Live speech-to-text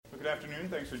Good afternoon.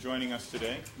 Thanks for joining us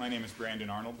today. My name is Brandon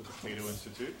Arnold with the Cato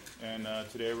Institute, and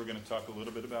today we're going to talk a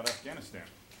little bit about Afghanistan.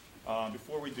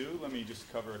 Before we do, let me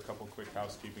just cover a couple quick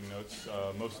housekeeping notes.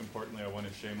 Most importantly, I want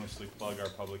to shamelessly plug our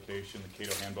publication, the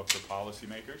Cato Handbook for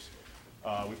Policymakers.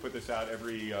 We put this out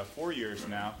every 4 years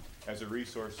now as a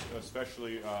resource,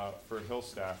 especially for Hill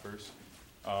staffers.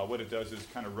 What it does is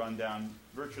kind of run down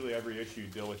virtually every issue you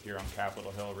deal with here on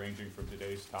Capitol Hill, ranging from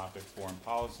today's topic, foreign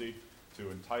policy, to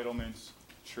entitlements,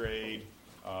 trade,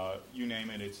 you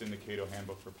name it, it's in the Cato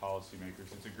Handbook for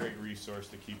Policymakers. It's a great resource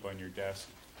to keep on your desk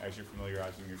as you're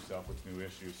familiarizing yourself with new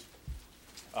issues.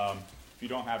 If you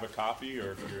don't have a copy,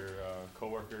 or if your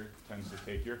coworker tends to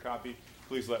take your copy,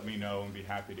 please let me know and be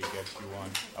happy to get you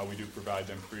one. We do provide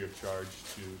them free of charge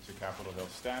to Capitol Hill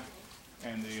staff,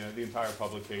 and the entire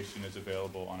publication is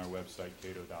available on our website,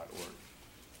 cato.org.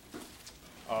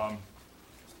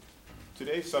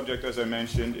 Today's subject, as I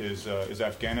mentioned, is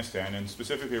Afghanistan, and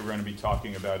specifically we're going to be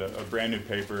talking about a brand new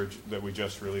paper that we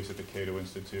just released at the Cato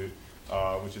Institute,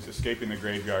 which is Escaping the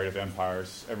Graveyard of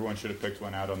Empires. Everyone should have picked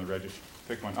one up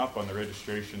on the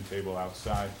registration table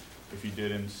outside. If you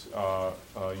didn't, you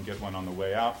can get one on the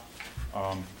way out.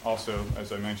 Also,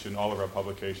 as I mentioned, all of our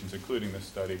publications, including this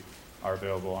study, are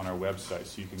available on our website,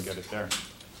 so you can get it there.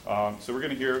 So we're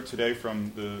going to hear today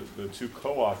from the two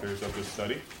co-authors of this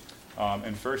study.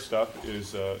 And first up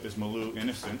is Malu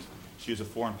Innocent. She's a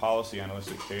foreign policy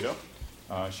analyst at Cato.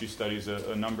 She studies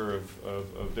a number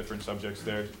of different subjects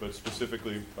there, but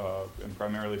specifically and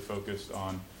primarily focused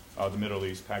on the Middle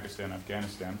East, Pakistan,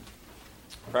 Afghanistan.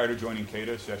 Prior to joining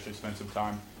Cato, she actually spent some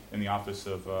time in the office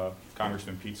of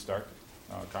Congressman Pete Stark,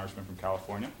 congressman from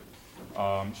California.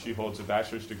 She holds a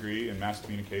bachelor's degree in mass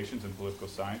communications and political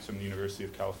science from the University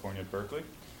of California at Berkeley,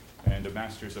 and a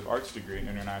Master's of Arts degree in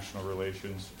International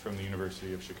Relations from the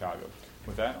University of Chicago.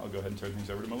 With that, I'll go ahead and turn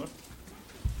things over to Malu.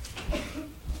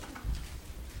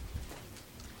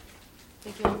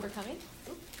 Thank you all for coming.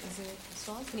 Is it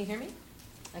still on? Can you hear me?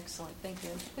 Excellent, thank you.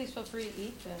 Please feel free to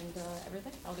eat and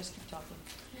everything. I'll just keep talking.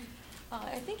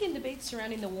 I think in debates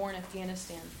surrounding the war in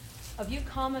Afghanistan, a view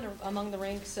common among the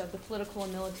ranks of the political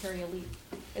and military elite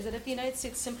is that if the United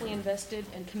States simply invested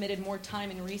and committed more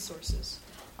time and resources,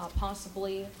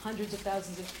 possibly hundreds of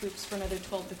thousands of troops for another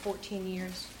 12 to 14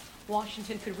 years,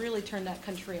 Washington could really turn that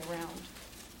country around.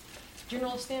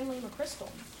 General Stanley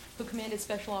McChrystal, who commanded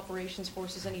Special Operations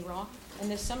Forces in Iraq, and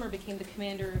this summer became the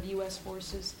commander of U.S.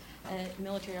 forces and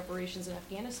military operations in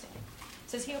Afghanistan,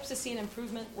 says he hopes to see an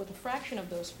improvement with a fraction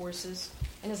of those forces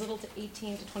in as little to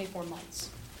 18 to 24 months.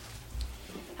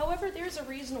 However, there's a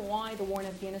reason why the war in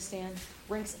Afghanistan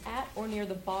ranks at or near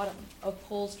the bottom of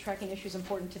polls tracking issues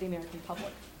important to the American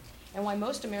public, and why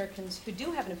most Americans who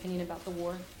do have an opinion about the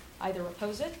war either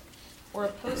oppose it or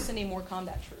oppose sending more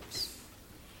combat troops.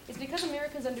 It's because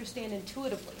Americans understand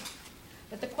intuitively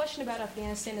that the question about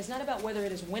Afghanistan is not about whether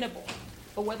it is winnable,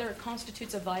 but whether it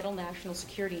constitutes a vital national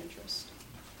security interest.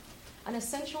 An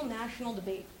essential national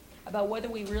debate about whether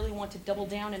we really want to double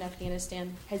down in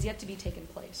Afghanistan has yet to be taken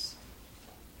place.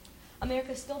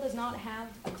 America still does not have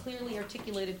a clearly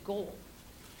articulated goal.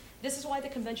 This is why the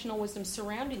conventional wisdom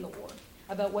surrounding the war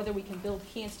about whether we can build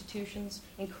key institutions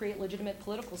and create legitimate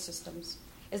political systems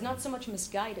is not so much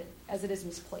misguided as it is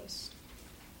misplaced.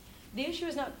 The issue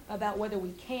is not about whether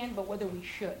we can, but whether we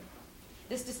should.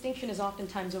 This distinction is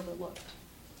oftentimes overlooked.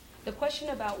 The question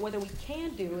about whether we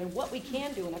can do and what we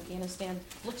can do in Afghanistan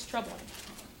looks troubling.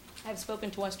 I have spoken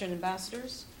to Western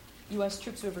ambassadors, U.S.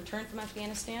 troops who have returned from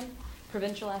Afghanistan,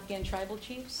 provincial Afghan tribal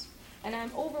chiefs, and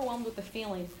I'm overwhelmed with the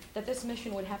feeling that this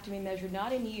mission would have to be measured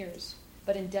not in years,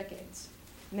 but in decades,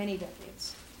 many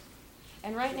decades.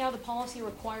 And right now, the policy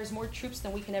requires more troops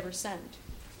than we can ever send.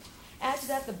 Add to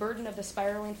that the burden of the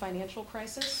spiraling financial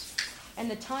crisis, and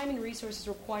the time and resources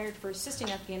required for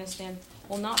assisting Afghanistan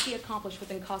will not be accomplished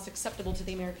within costs acceptable to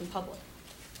the American public.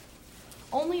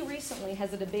 Only recently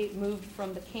has the debate moved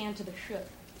from the can to the should.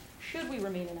 Should we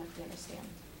remain in Afghanistan?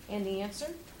 And the answer?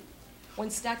 When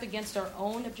stacked against our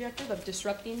own objective of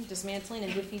disrupting, dismantling,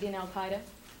 and defeating al-Qaeda,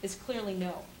 is clearly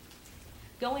no.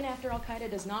 Going after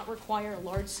al-Qaeda does not require a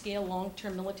large-scale,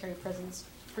 long-term military presence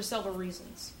for several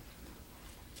reasons.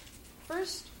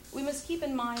 First, we must keep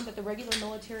in mind that the regular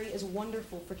military is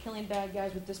wonderful for killing bad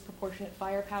guys with disproportionate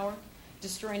firepower,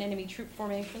 destroying enemy troop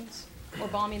formations, or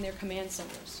bombing their command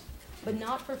centers, but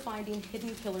not for finding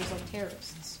hidden killers like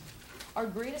terrorists. Our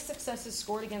greatest successes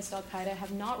scored against al-Qaeda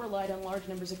have not relied on large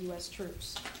numbers of U.S.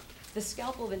 troops. The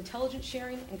scalpel of intelligence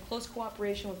sharing and close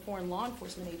cooperation with foreign law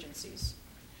enforcement agencies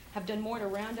have done more to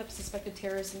round up suspected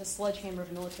terrorists than the sledgehammer of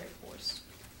a military force.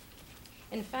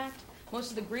 In fact, most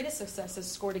of the greatest successes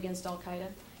scored against al-Qaeda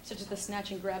such as the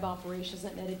snatch and grab operations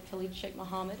that netted Khalid Sheikh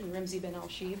Mohammed and Ramzi bin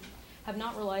al-Shibh, have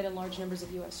not relied on large numbers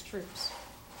of U.S. troops.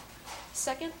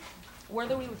 Second,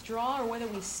 whether we withdraw or whether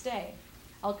we stay,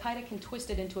 al-Qaeda can twist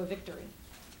it into a victory.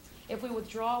 If we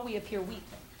withdraw, we appear weak,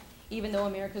 even though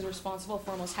America is responsible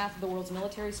for almost half of the world's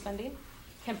military spending,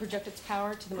 can project its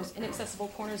power to the most inaccessible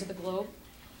corners of the globe,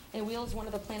 and wields one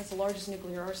of the planet's largest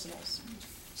nuclear arsenals.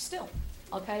 Still,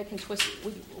 al-Qaeda can twist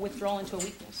withdrawal into a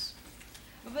weakness.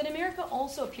 But America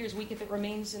also appears weak if it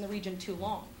remains in the region too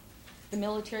long. The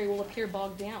military will appear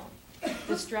bogged down,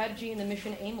 the strategy and the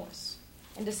mission aimless.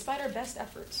 And despite our best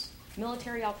efforts,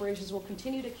 military operations will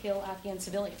continue to kill Afghan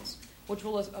civilians, which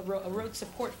will erode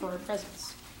support for our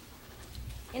presence.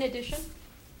 In addition,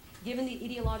 given the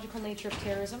ideological nature of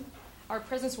terrorism, our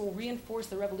presence will reinforce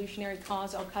the revolutionary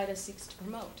cause al-Qaeda seeks to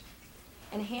promote,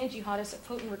 and hand jihadists a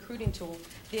potent recruiting tool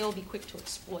they will be quick to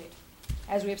exploit,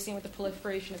 as we have seen with the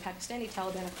proliferation of Pakistani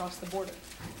Taliban across the border.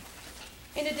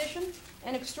 In addition,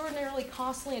 an extraordinarily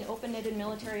costly and open-ended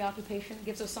military occupation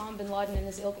gives Osama bin Laden and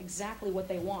his ilk exactly what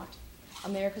they want: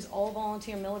 America's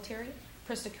all-volunteer military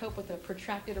pressed to cope with a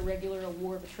protracted, irregular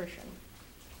war of attrition.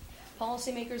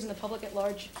 Policymakers and the public at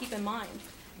large keep in mind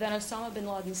that Osama bin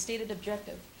Laden's stated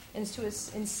objective is to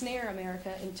ensnare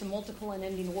America into multiple and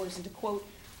ending wars and to, quote,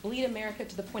 bleed America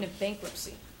to the point of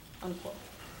bankruptcy, unquote.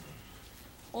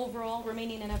 Overall,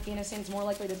 remaining in Afghanistan is more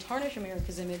likely to tarnish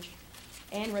America's image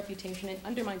and reputation and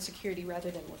undermine security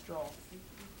rather than withdrawal.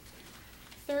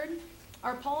 Third,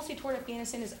 our policy toward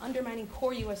Afghanistan is undermining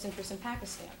core U.S. interests in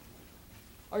Pakistan.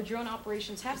 Our drone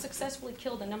operations have successfully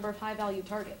killed a number of high-value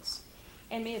targets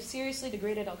and may have seriously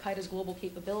degraded al-Qaeda's global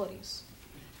capabilities.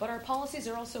 But our policies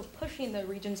are also pushing the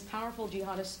region's powerful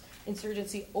jihadist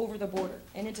insurgency over the border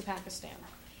and into Pakistan,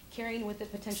 carrying with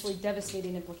it potentially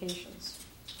devastating implications.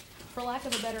 For lack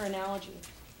of a better analogy,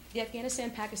 the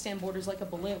Afghanistan-Pakistan border is like a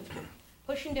balloon.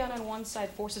 Pushing down on one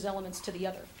side forces elements to the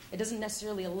other. It doesn't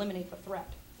necessarily eliminate the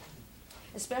threat,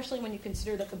 especially when you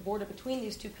consider that the border between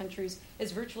these two countries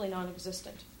is virtually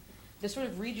non-existent. This sort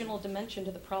of regional dimension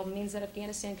to the problem means that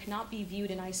Afghanistan cannot be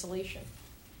viewed in isolation.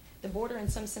 The border, in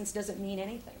some sense, doesn't mean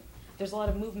anything. There's a lot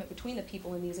of movement between the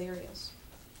people in these areas.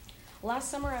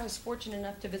 Last summer, I was fortunate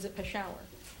enough to visit Peshawar,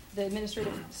 the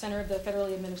administrative center of the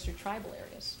federally administered tribal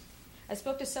areas. I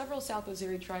spoke to several South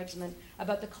Waziri tribesmen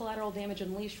about the collateral damage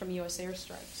unleashed from U.S.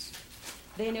 airstrikes.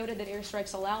 They noted that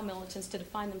airstrikes allow militants to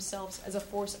define themselves as a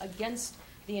force against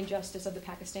the injustice of the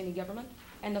Pakistani government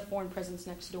and the foreign presence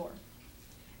next door.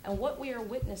 And what we are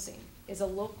witnessing is a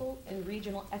local and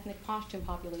regional ethnic Pashtun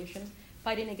population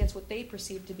fighting against what they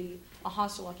perceive to be a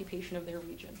hostile occupation of their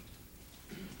region.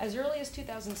 As early as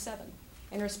 2007,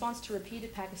 in response to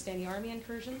repeated Pakistani army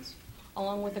incursions,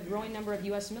 along with a growing number of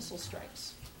U.S. missile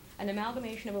strikes, an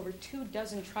amalgamation of over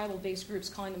 24 tribal-based groups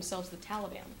calling themselves the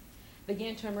Taliban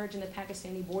began to emerge in the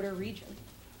Pakistani border region.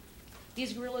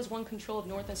 These guerrillas won control of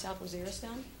North and South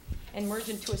Waziristan and merged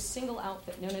into a single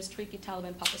outfit known as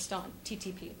Tehrik-i-Taliban Pakistan,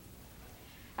 TTP.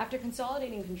 After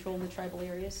consolidating control in the tribal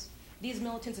areas, these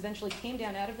militants eventually came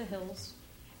down out of the hills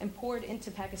and poured into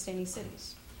Pakistani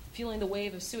cities, fueling the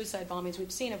wave of suicide bombings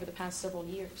we've seen over the past several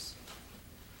years.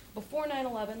 Before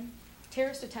 9/11,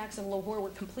 terrorist attacks in Lahore were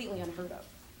completely unheard of.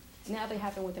 Now they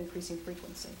happen with increasing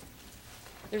frequency.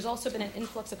 There's also been an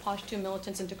influx of Pashtun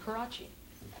militants into Karachi,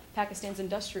 Pakistan's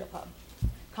industrial hub,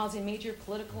 causing major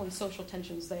political and social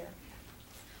tensions there.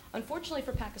 Unfortunately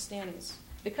for Pakistanis,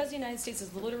 because the United States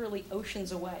is literally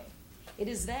oceans away, it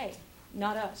is they,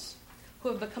 not us, who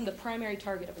have become the primary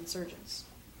target of insurgents.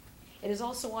 It is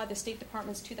also why the State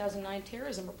Department's 2009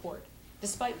 terrorism report,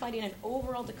 despite finding an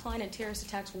overall decline in terrorist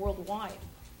attacks worldwide,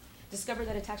 discovered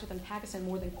that attacks within Pakistan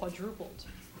more than quadrupled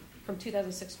from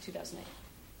 2006 to 2008.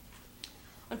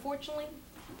 Unfortunately,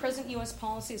 present U.S.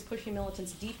 policy is pushing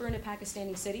militants deeper into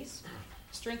Pakistani cities,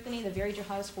 strengthening the very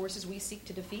jihadist forces we seek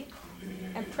to defeat,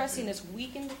 and pressing this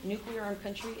weakened nuclear-armed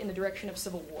country in the direction of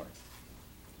civil war.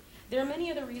 There are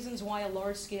many other reasons why a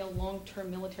large-scale,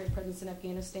 long-term military presence in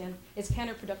Afghanistan is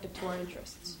counterproductive to our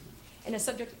interests. And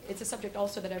it's a subject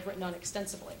also that I've written on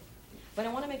extensively. But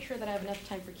I want to make sure that I have enough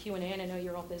time for Q&A, and I know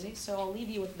you're all busy, so I'll leave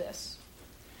you with this.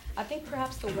 I think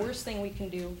perhaps the worst thing we can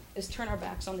do is turn our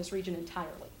backs on this region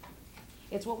entirely.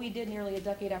 It's what we did nearly a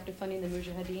decade after funding the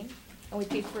Mujahideen, and we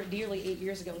paid for it dearly 8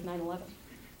 years ago with 9/11.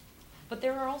 But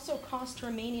there are also costs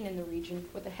remaining in the region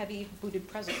with a heavy-booted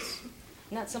presence,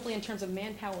 not simply in terms of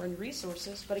manpower and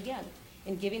resources, but again,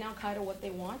 in giving al-Qaeda what they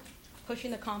want,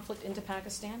 pushing the conflict into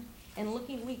Pakistan, and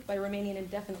looking weak by remaining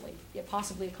indefinitely, yet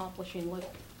possibly accomplishing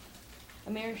little.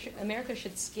 America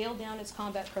should scale down its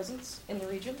combat presence in the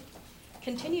region,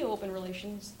 continue open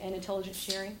relations and intelligence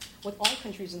sharing with all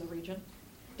countries in the region,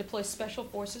 deploy special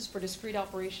forces for discrete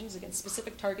operations against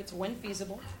specific targets when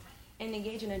feasible, and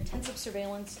engage in intensive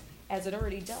surveillance as it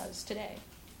already does today.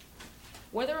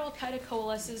 Whether al-Qaeda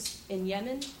coalesces in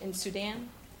Yemen, in Sudan,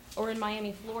 or in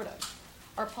Miami, Florida,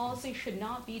 our policy should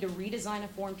not be to redesign a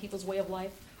foreign people's way of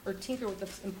life or tinker with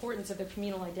the importance of their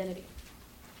communal identity.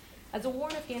 As the war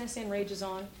in Afghanistan rages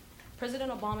on,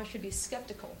 President Obama should be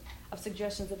skeptical of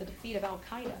suggestions that the defeat of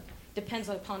al-Qaeda depends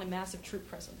upon a massive troop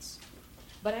presence.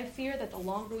 But I fear that the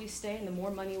longer we stay and the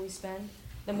more money we spend,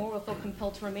 the more we'll feel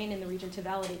compelled to remain in the region to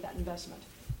validate that investment.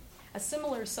 A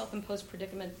similar self-imposed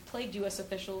predicament plagued U.S.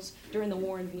 officials during the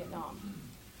war in Vietnam.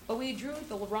 But we drew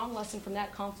the wrong lesson from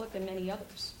that conflict and many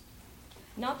others.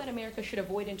 Not that America should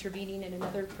avoid intervening in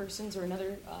another person's or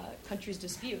another country's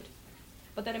dispute,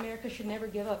 but that America should never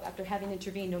give up after having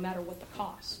intervened no matter what the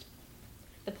cost.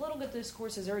 The political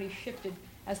discourse has already shifted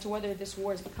as to whether this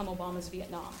war has become Obama's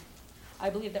Vietnam. I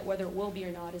believe that whether it will be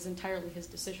or not is entirely his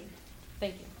decision.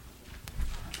 Thank you.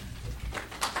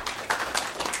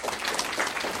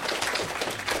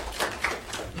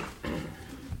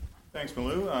 Thanks,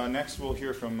 Malou. Next, we'll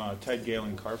hear from Ted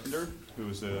Galen Carpenter, who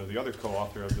is the other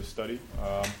co-author of this study.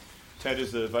 Ted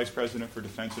is the Vice President for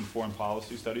Defense and Foreign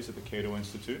Policy Studies at the Cato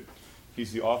Institute.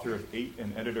 He's the author of 8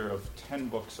 and editor of 10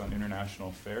 books on international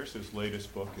affairs. His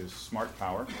latest book is Smart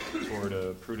Power, Toward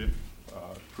a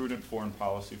Prudent Foreign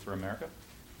Policy for America.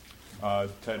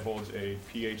 Ted holds a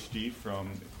PhD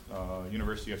from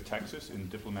University of Texas in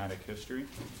diplomatic history,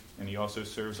 and he also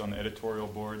serves on the editorial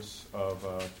boards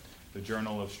of the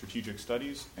Journal of Strategic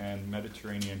Studies and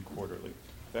Mediterranean Quarterly.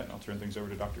 With that, I'll turn things over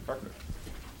to Dr. Carpenter.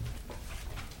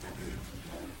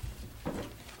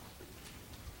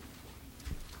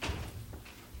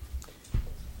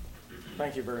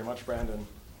 Thank you very much, Brandon.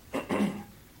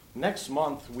 Next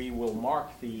month, we will mark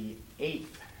the 8th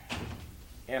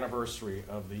anniversary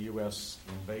of the U.S.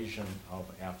 invasion of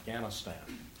Afghanistan.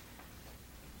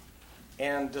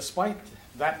 And despite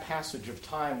that passage of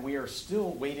time, we are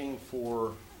still waiting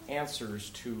for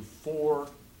answers to 4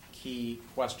 key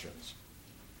questions.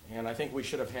 And I think we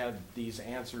should have had these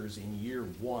answers in year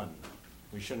 1.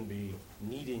 We shouldn't be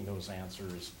needing those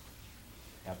answers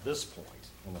at this point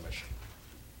in the mission.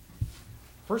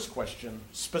 First question,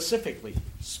 specifically,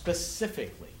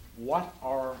 what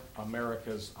are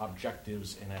America's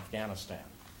objectives in Afghanistan?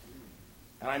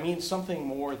 And I mean something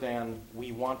more than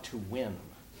we want to win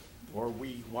or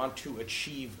we want to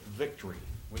achieve victory,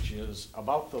 which is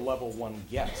about the level one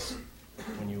gets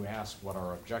when you ask what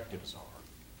our objectives are.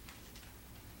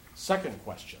 Second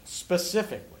question,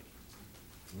 specifically,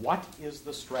 what is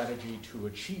the strategy to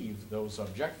achieve those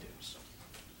objectives?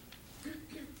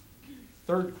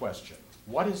 Third question,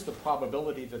 what is the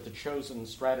probability that the chosen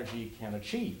strategy can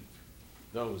achieve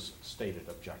those stated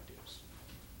objectives?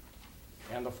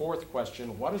 And the fourth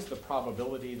question, what is the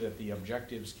probability that the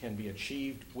objectives can be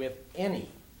achieved with any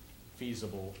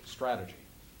feasible strategy?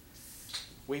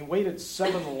 We waited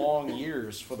 7 long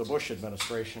years for the Bush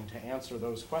administration to answer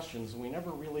those questions, and we never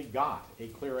really got a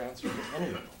clear answer to any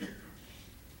of them.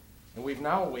 And we've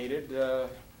now waited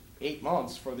 8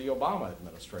 months for the Obama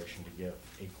administration to give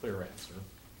a clear answer.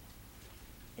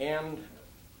 And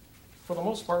for the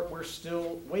most part, we're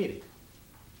still waiting.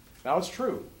 Now, it's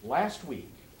true. Last week,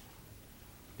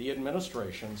 the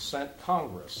administration sent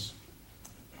Congress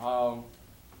 8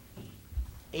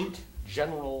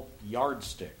 general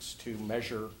yardsticks to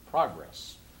measure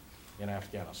progress in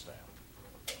Afghanistan.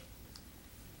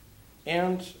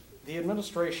 And the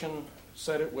administration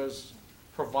said it was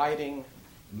providing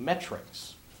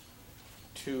metrics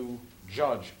to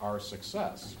judge our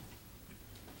success.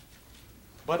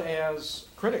 But as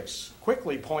critics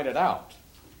quickly pointed out,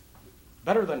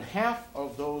 better than half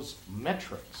of those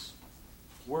metrics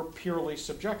were purely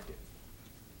subjective.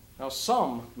 Now,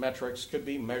 some metrics could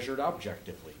be measured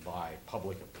objectively by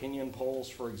public opinion polls,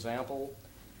 for example,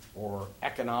 or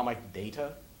economic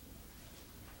data,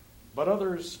 but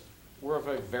others were of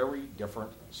a very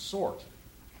different sort.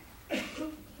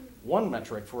 One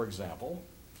metric, for example,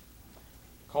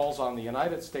 calls on the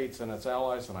United States and its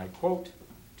allies, and I quote,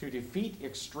 to defeat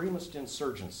extremist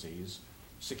insurgencies,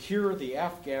 secure the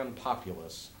Afghan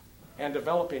populace, and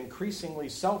develop increasingly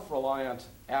self-reliant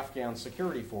Afghan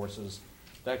security forces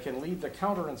that can lead the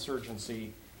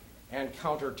counterinsurgency and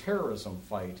counterterrorism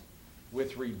fight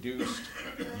with reduced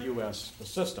U.S.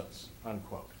 assistance,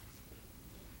 unquote.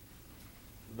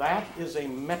 That is a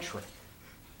metric.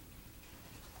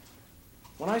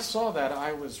 When I saw that,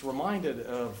 I was reminded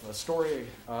of a story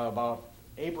about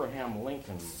Abraham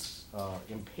Lincoln's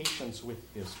impatience with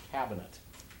his cabinet.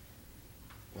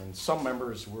 And some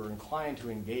members were inclined to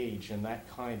engage in that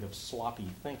kind of sloppy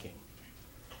thinking.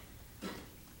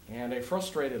 And a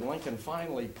frustrated Lincoln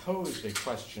finally posed a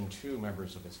question to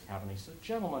members of his cabinet. He said,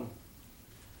 "Gentlemen,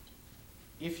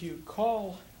 if you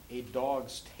call a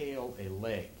dog's tail a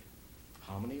leg,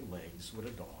 how many legs would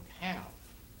a dog have?"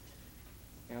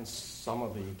 And some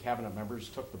of the cabinet members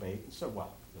took the bait and said,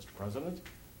 "Well, Mr. President,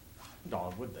 a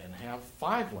dog would then have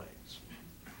 5 legs."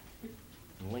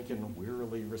 And Lincoln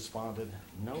wearily responded,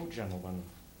 "No, gentlemen,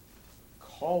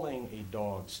 calling a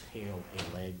dog's tail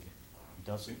a leg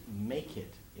doesn't make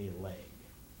it a leg.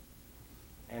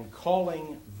 And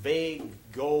calling vague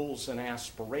goals and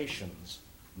aspirations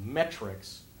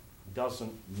metrics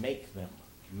doesn't make them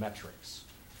metrics.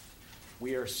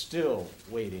 We are still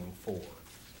waiting for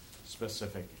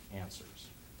specific answers."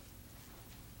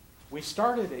 We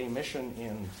started a mission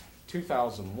in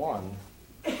 2001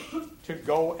 to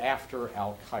go after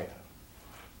Al-Qaeda.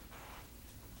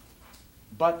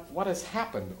 But what has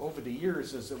happened over the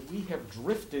years is that we have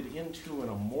drifted into an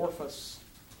amorphous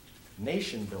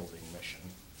nation-building mission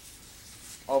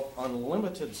of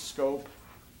unlimited scope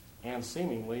and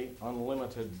seemingly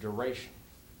unlimited duration.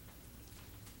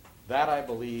 That, I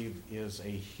believe, is a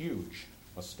huge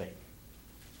mistake.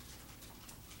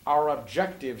 Our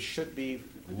objective should be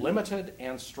limited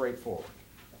and straightforward,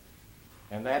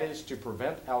 and that is to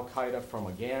prevent Al-Qaeda from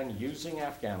again using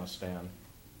Afghanistan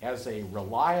as a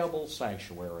reliable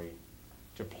sanctuary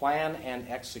to plan and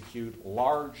execute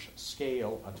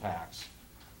large-scale attacks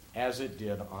as it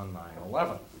did on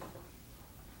 9/11.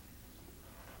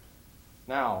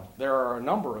 Now, there are a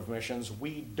number of missions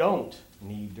we don't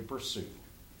need to pursue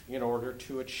in order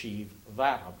to achieve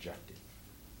that objective.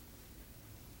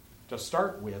 To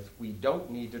start with, we don't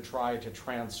need to try to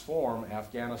transform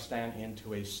Afghanistan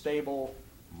into a stable,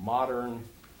 modern,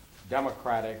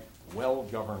 democratic,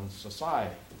 well-governed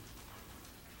society.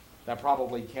 That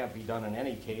probably can't be done in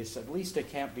any case. At least it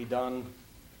can't be done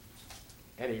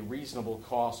at a reasonable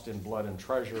cost in blood and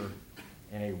treasure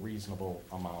in a reasonable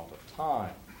amount of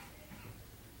time.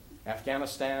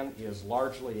 Afghanistan is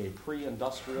largely a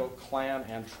pre-industrial, clan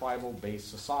and tribal-based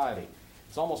society.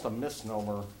 It's almost a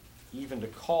misnomer even to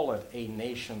call it a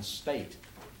nation state.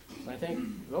 And I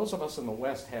think those of us in the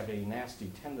West have a nasty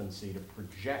tendency to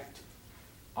project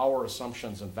our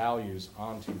assumptions and values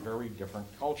onto very different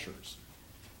cultures.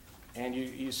 And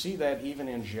you see that even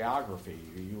in geography.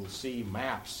 You'll see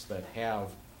maps that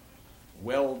have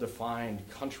well-defined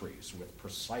countries with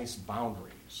precise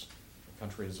boundaries. The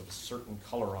country is of a certain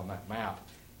color on that map,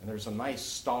 and there's a nice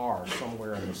star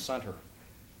somewhere in the center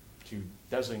to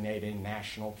designate a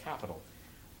national capital.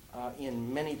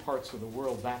 In many parts of the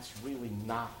world, that's really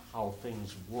not how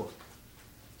things work.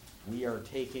 We are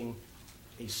taking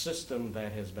a system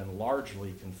that has been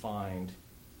largely confined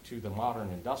to the modern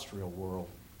industrial world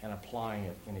and applying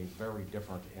it in a very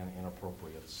different and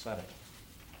inappropriate setting.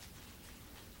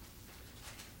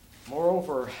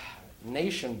 Moreover,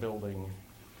 nation building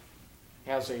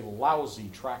has a lousy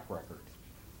track record,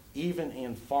 even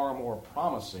in far more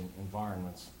promising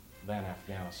environments than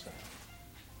Afghanistan.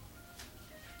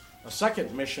 A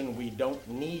second mission we don't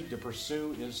need to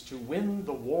pursue is to win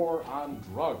the war on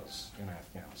drugs in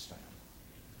Afghanistan.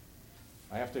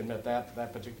 I have to admit that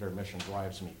particular mission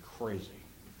drives me crazy.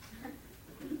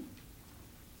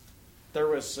 There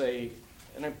was an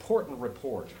important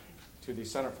report to the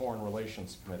Senate Foreign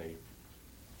Relations Committee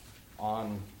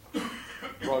on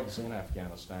drugs in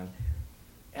Afghanistan,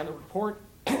 and the report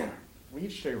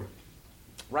reached a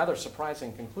rather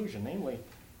surprising conclusion, namely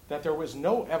that there was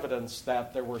no evidence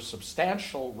that there were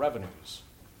substantial revenues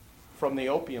from the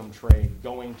opium trade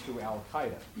going to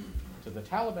Al-Qaeda. To the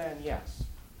Taliban, yes,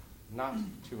 not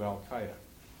to Al-Qaeda.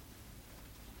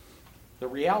 The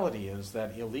reality is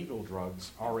that illegal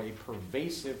drugs are a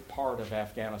pervasive part of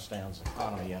Afghanistan's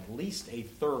economy, at least a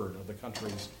third of the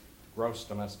country's gross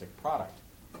domestic product.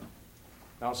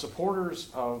 Now, supporters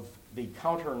of the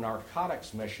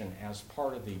counter-narcotics mission as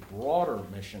part of the broader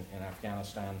mission in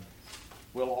Afghanistan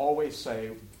will always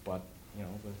say, but,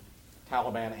 the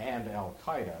Taliban and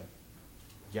Al-Qaeda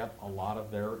get a lot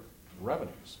of their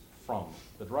revenues from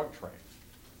the drug trade.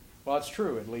 Well, it's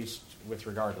true, at least with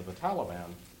regard to the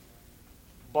Taliban,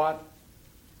 but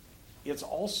it's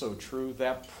also true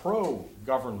that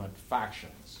pro-government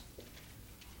factions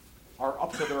are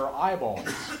up to their eyeballs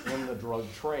in the drug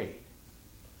trade.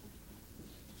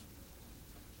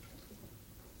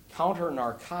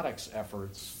 Counter-narcotics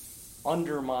efforts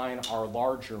undermine our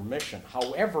larger mission,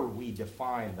 however we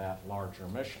define that larger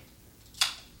mission.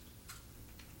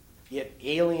 It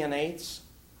alienates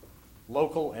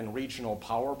local and regional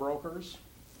power brokers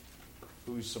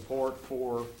whose support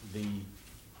for the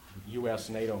U.S.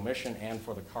 NATO mission and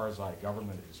for the Karzai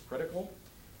government is critical.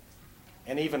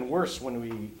 And even worse, when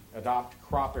we adopt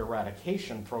crop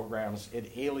eradication programs,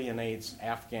 it alienates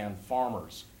Afghan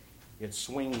farmers. It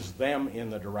swings them in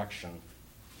the direction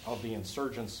of the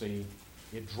insurgency.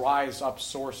 It dries up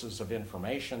sources of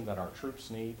information that our troops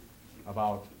need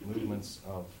about movements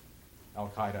of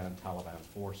al-Qaeda and Taliban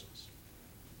forces.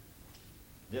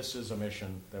 This is a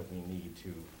mission that we need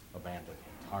to abandon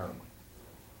entirely.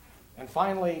 And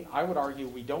finally, I would argue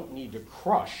we don't need to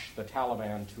crush the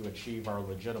Taliban to achieve our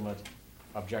legitimate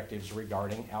objectives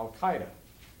regarding al-Qaeda.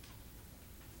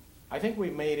 I think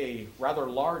we've made a rather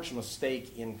large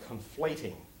mistake in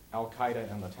conflating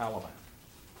al-Qaeda and the Taliban.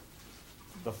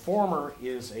 The former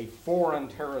is a foreign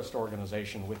terrorist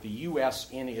organization with the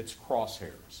U.S. in its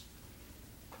crosshairs.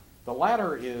 The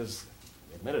latter is,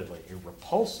 admittedly, a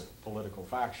repulsive political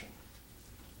faction,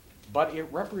 but it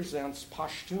represents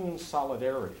Pashtun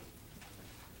solidarity,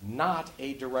 not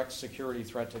a direct security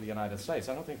threat to the United States.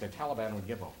 I don't think the Taliban would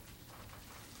give a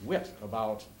whit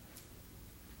about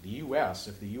the U.S.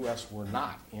 if the U.S. were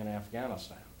not in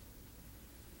Afghanistan.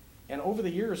 And over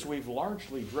the years, we've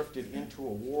largely drifted into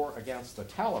a war against the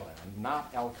Taliban,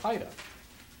 not al-Qaeda.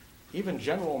 Even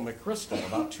General McChrystal,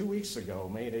 about 2 weeks ago,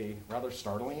 made a rather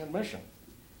startling admission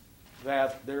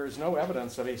that there is no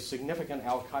evidence of a significant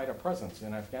al-Qaeda presence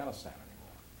in Afghanistan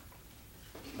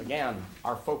anymore. Again,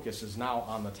 our focus is now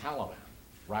on the Taliban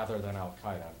rather than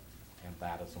al-Qaeda, and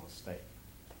that is a mistake.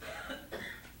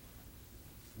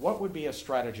 What would be a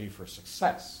strategy for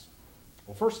success?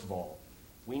 Well, first of all,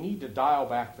 we need to dial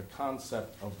back the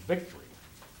concept of victory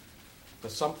to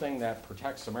something that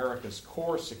protects America's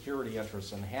core security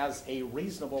interests and has a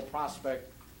reasonable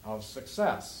prospect of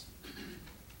success.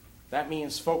 That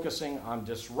means focusing on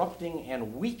disrupting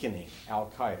and weakening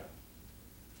al-Qaeda,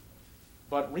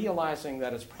 but realizing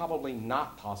that it's probably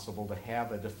not possible to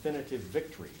have a definitive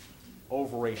victory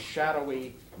over a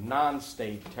shadowy,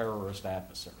 non-state terrorist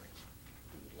adversary.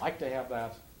 We'd like to have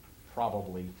that,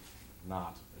 probably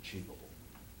not achievable.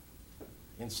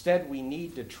 Instead, we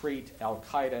need to treat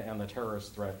al-Qaeda and the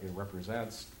terrorist threat it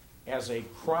represents as a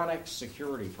chronic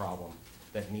security problem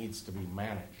that needs to be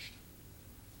managed.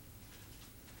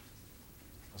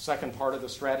 A second part of the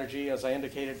strategy, as I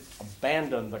indicated,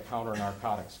 abandon the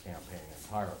counter-narcotics campaign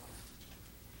entirely,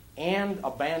 and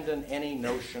abandon any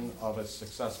notion of a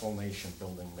successful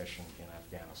nation-building mission in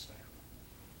Afghanistan.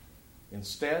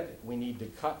 Instead, we need to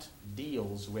cut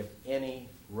deals with any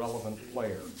relevant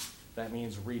player. That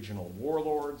means regional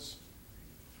warlords.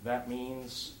 That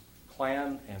means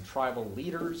clan and tribal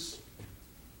leaders.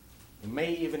 It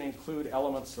may even include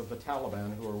elements of the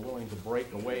Taliban who are willing to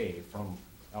break away from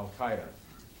al-Qaeda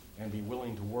and be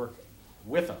willing to work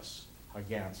with us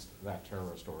against that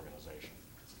terrorist organization.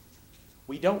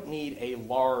 We don't need a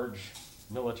large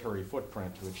military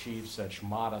footprint to achieve such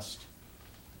modest,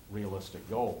 realistic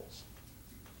goals.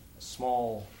 A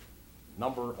small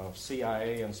number of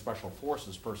CIA and Special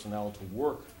Forces personnel to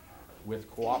work with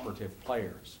cooperative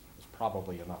players is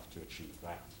probably enough to achieve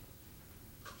that.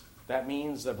 That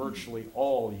means that virtually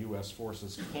all U.S.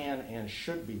 forces can and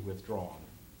should be withdrawn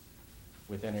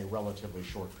within a relatively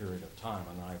short period of time,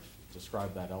 and I've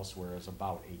described that elsewhere as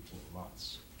about 18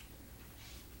 months.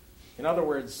 In other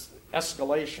words,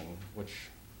 escalation, which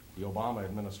the Obama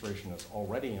administration has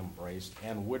already embraced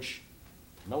and which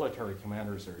military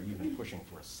commanders are even pushing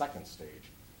for a second stage,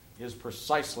 is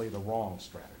precisely the wrong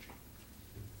strategy.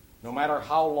 No matter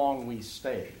how long we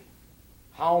stay,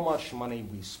 how much money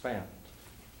we spend,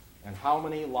 and how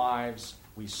many lives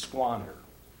we squander,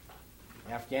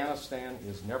 Afghanistan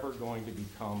is never going to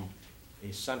become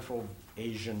a Central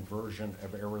Asian version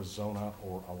of Arizona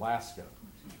or Alaska.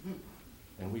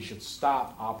 And we should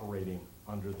stop operating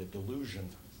under the delusion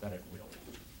that it will.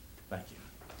 Thank you.